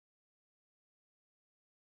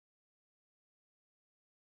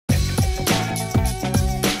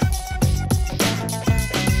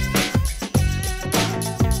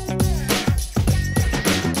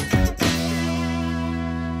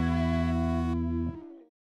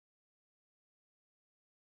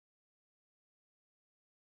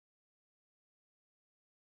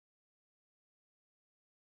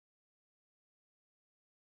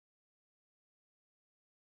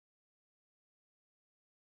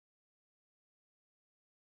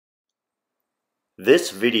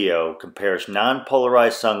This video compares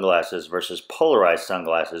non-polarized sunglasses versus polarized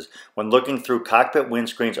sunglasses when looking through cockpit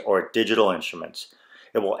windscreens or digital instruments.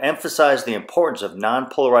 It will emphasize the importance of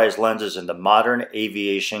non-polarized lenses in the modern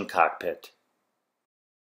aviation cockpit.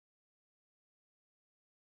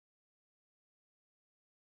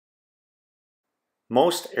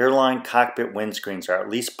 Most airline cockpit windscreens are at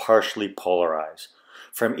least partially polarized,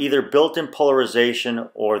 from either built-in polarization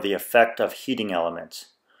or the effect of heating elements.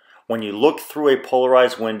 When you look through a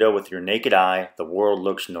polarized window with your naked eye, the world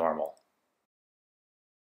looks normal.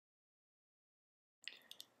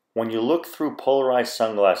 When you look through polarized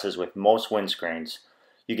sunglasses with most windscreens,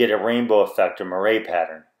 you get a rainbow effect or moire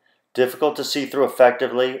pattern, difficult to see through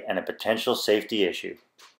effectively and a potential safety issue.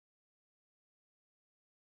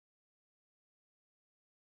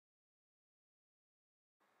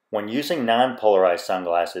 When using non-polarized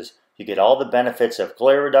sunglasses, you get all the benefits of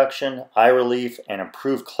glare reduction, eye relief, and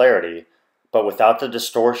improved clarity, but without the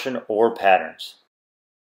distortion or patterns.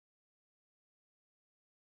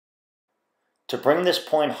 To bring this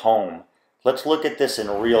point home, let's look at this in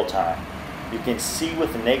real time. You can see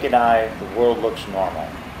with the naked eye the world looks normal,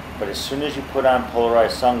 but as soon as you put on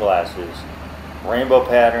polarized sunglasses, rainbow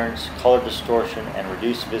patterns, color distortion, and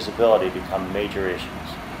reduced visibility become major issues.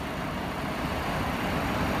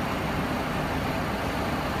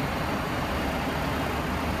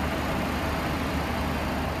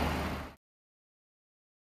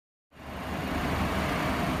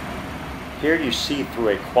 Here you see through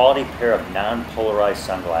a quality pair of non-polarized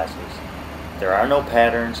sunglasses. There are no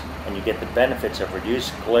patterns, and you get the benefits of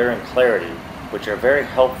reduced glare and clarity, which are very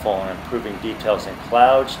helpful in improving details in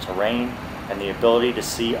clouds, terrain, and the ability to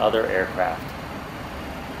see other aircraft.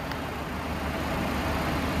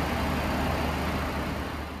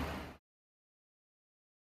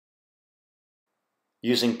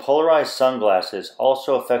 Using polarized sunglasses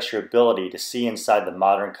also affects your ability to see inside the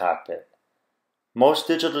modern cockpit. Most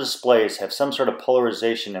digital displays have some sort of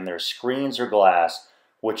polarization in their screens or glass,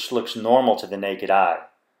 which looks normal to the naked eye.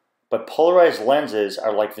 But polarized lenses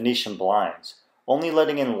are like Venetian blinds, only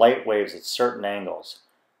letting in light waves at certain angles.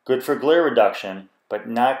 Good for glare reduction, but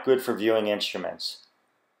not good for viewing instruments.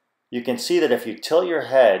 You can see that if you tilt your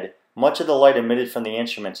head, much of the light emitted from the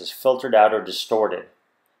instruments is filtered out or distorted.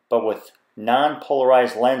 But with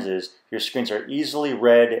non-polarized lenses, your screens are easily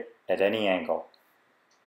read at any angle.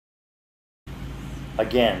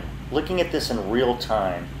 Again, looking at this in real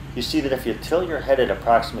time, you see that if you tilt your head at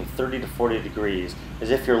approximately 30 to 40 degrees, as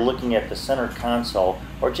if you're looking at the center console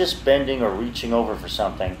or just bending or reaching over for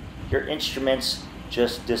something, your instruments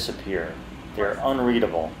just disappear. They're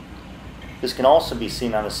unreadable. This can also be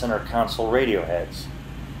seen on the center console radio heads.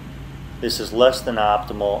 This is less than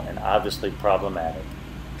optimal and obviously problematic.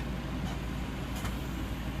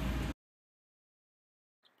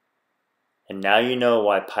 And now you know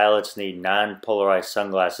why pilots need non-polarized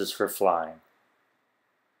sunglasses for flying.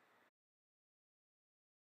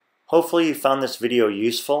 Hopefully you found this video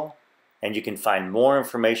useful, and you can find more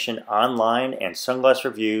information online and sunglass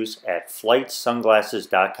reviews at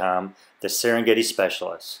flightsunglasses.com, the Serengeti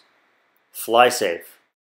Specialists. Fly safe.